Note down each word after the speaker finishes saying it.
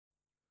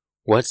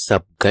What's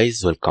up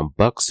guys, welcome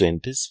back. So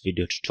in this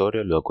video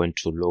tutorial we are going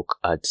to look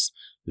at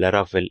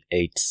Laravel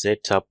 8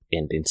 setup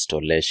and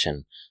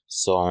installation.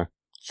 So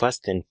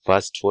first and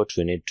first, what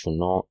we need to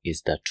know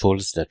is the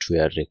tools that we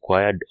are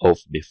required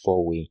of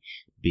before we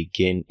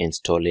begin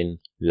installing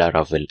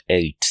Laravel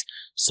 8.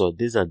 So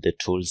these are the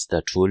tools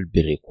that will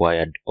be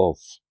required of.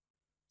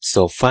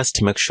 So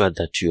first, make sure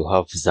that you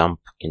have XAMPP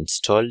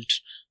installed.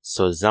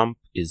 So XAMPP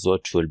is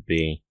what will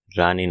be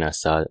running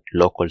as a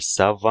local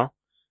server.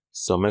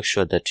 So make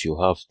sure that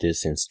you have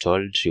this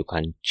installed. You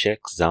can check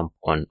XAMPP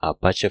on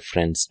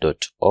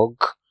apachefriends.org.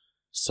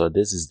 So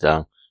this is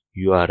the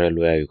URL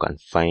where you can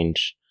find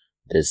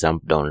the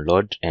XAMPP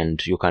download,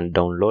 and you can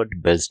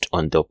download based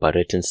on the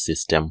operating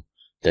system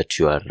that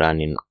you are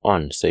running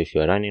on. So if you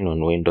are running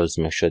on Windows,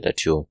 make sure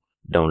that you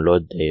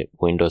download the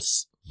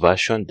Windows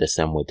version, the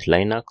same with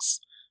Linux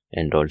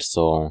and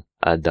also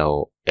other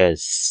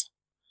OS.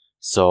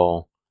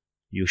 So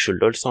you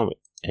should also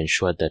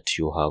ensure that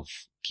you have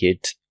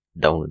Git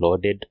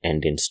downloaded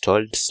and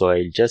installed. So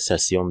I'll just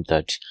assume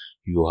that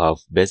you have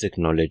basic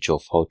knowledge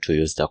of how to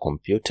use the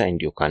computer, and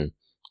you can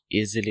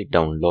easily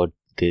download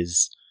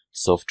these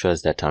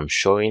softwares that I'm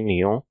showing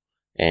you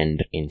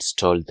and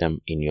install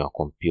them in your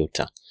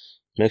computer.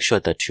 Make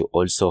sure that you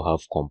also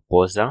have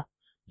Composer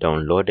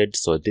downloaded.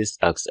 So this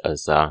acts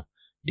as a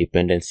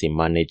dependency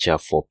manager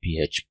for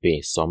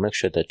PHP. So make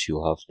sure that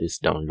you have this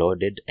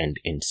downloaded and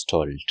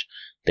installed.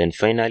 Then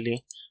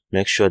finally,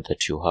 make sure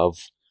that you have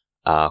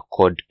a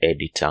code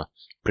editor.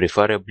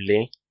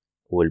 Preferably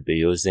we'll be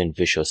using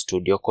Visual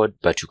Studio Code,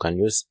 but you can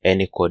use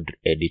any code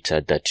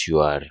editor that you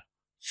are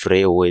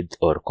free with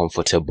or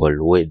comfortable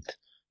with.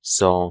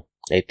 So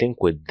I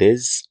think with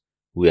this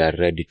we are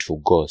ready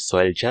to go. So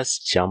I'll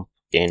just jump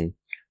in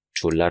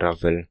to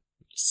Laravel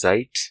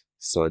site.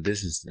 So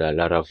this is the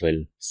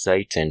Laravel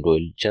site, and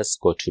we'll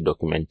just go to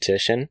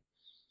documentation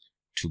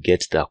to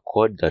get the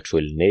code that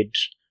we'll need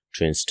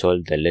to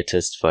install the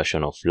latest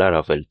version of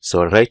Laravel.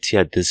 So right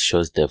here, this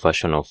shows the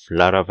version of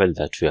Laravel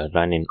that we are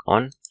running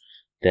on.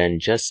 Then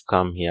just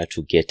come here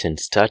to Getting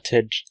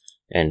Started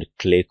and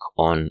click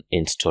on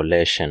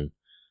Installation.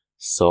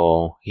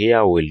 So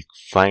here we'll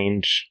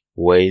find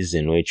ways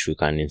in which we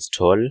can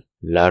install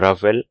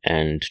Laravel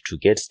and to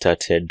get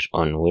started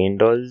on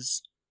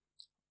Windows,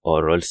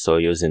 or also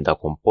using the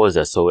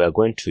Composer. So we are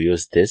going to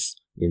use this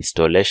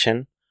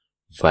installation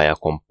via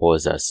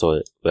Composer.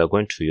 So we are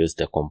going to use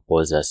the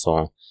Composer.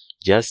 So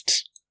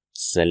just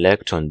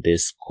select on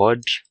this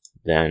code,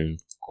 then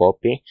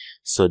copy.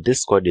 So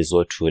this code is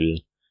what we'll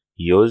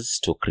use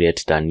to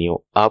create the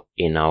new app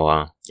in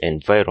our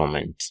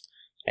environment.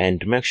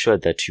 And make sure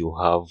that you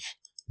have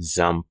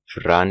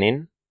XAMPP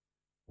running.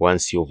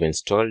 Once you've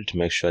installed,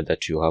 make sure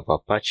that you have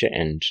Apache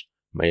and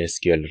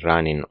MySQL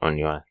running on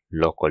your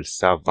local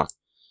server.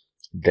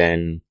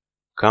 Then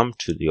come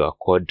to your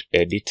code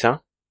editor,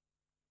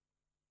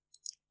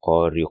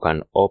 or you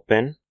can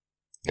open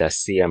the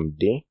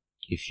CMD.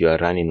 If you are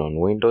running on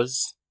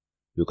Windows,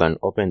 you can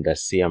open the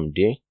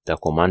CMD, the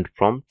command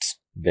prompt.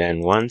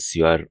 Then once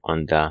you are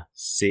on the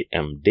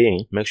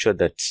CMD, make sure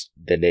that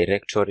the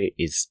directory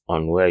is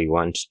on where you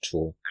want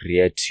to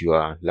create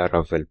your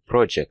Laravel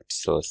project.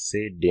 So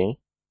CD.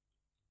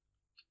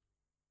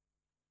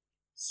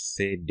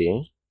 So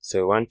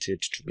you want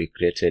it to be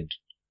created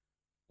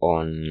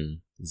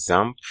on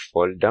XAMPP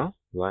folder.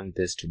 You want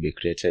this to be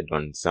created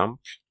on XAMPP.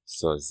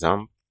 So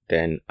XAMPP,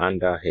 then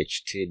under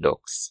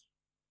htdocs.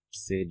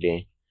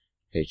 CD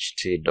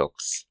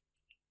htdocs.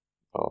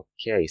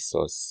 Okay,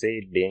 so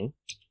CD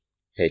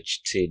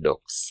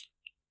htdocs.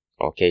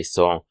 Okay,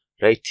 so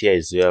right here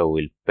is where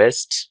we'll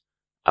paste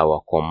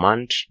our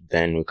command.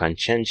 Then we can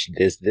change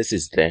this. This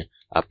is the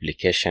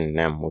application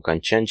name. We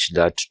can change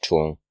that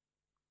to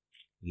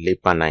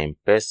Lipa na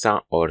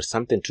Mpesa or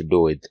something to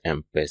do with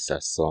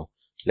Mpesa. So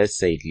let's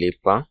say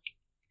Lipa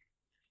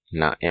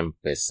na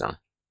Mpesa.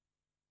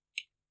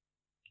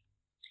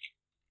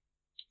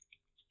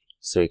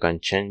 So you can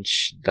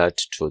change that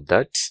to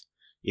that.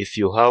 If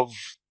you are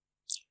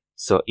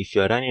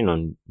running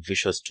on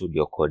Visual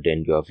Studio Code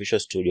and your Visual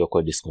Studio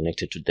Code is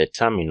connected to the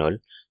terminal,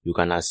 you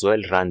can as well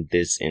run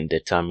this in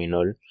the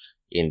terminal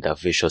in the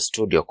Visual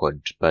Studio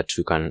Code, but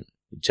you can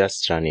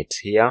just run it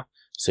here.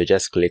 So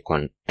just click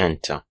on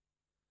Enter.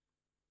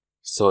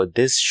 So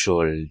this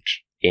should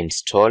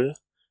install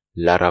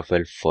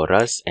Laravel for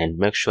us, and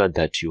make sure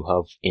that you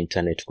have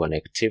internet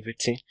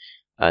connectivity,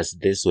 as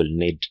this will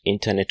need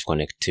internet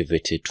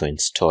connectivity to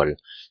install.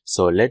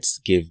 So let's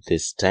give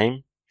this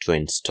time to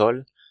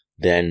install.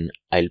 Then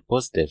I'll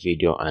pause the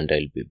video and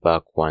I'll be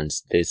back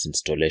once this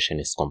installation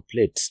is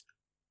complete.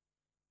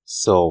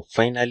 So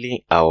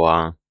finally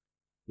our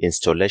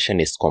installation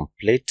is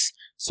complete.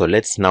 So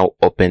let's now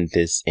open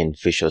this in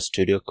Visual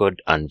Studio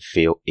Code and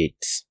view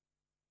it.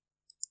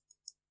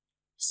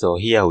 So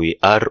here we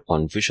are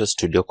on Visual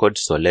Studio Code.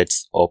 So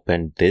let's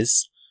open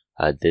this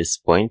at this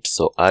point.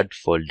 So add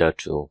folder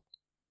to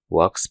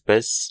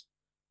workspace.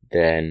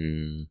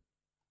 Then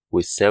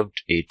we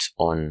saved it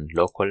on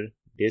local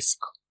disk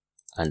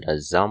under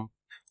XAMPP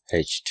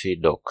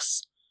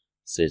htdocs.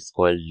 So it's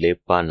called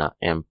Lipa na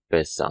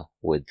Mpesa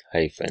with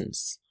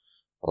hyphens.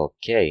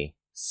 Okay,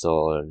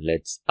 so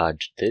let's add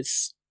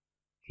this.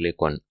 Click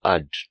on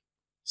add.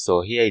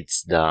 So here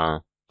it's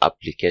the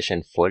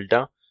application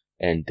folder,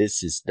 and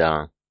this is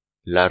the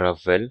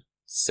Laravel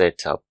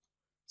setup.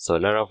 So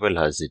Laravel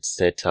has its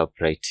setup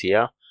right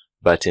here,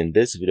 but in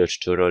this video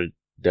tutorial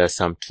there are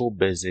some two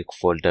basic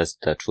folders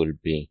that we'll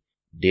be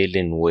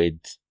dealing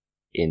with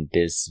in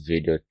this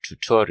video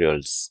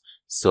tutorials.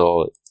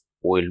 So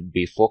we'll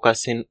be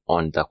focusing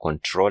on the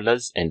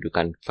controllers, and you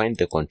can find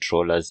the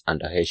controllers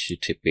under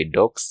HTTP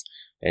docs,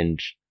 and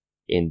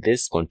in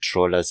this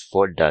controllers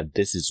folder,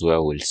 this is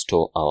where we'll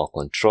store our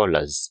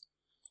controllers.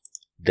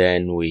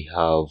 Then we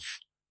have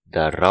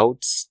the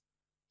routes.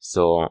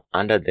 So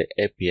under the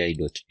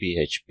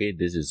api.php,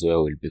 this is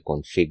where we'll be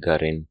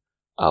configuring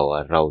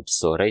our routes.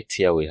 So right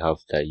here we have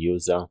the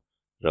user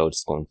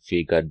routes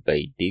configured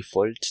by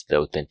default, the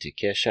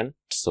authentication.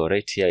 So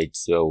right here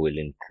it's where we'll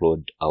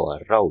include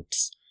our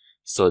routes.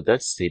 So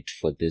that's it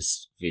for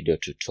this video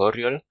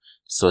tutorial.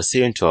 So see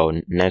you into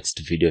our next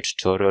video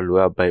tutorial,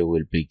 whereby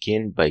we'll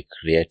begin by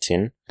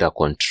creating the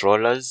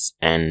controllers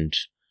and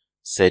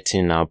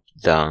setting up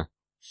the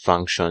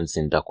functions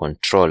in the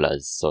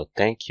controllers. So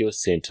thank you.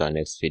 See you into our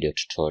next video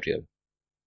tutorial.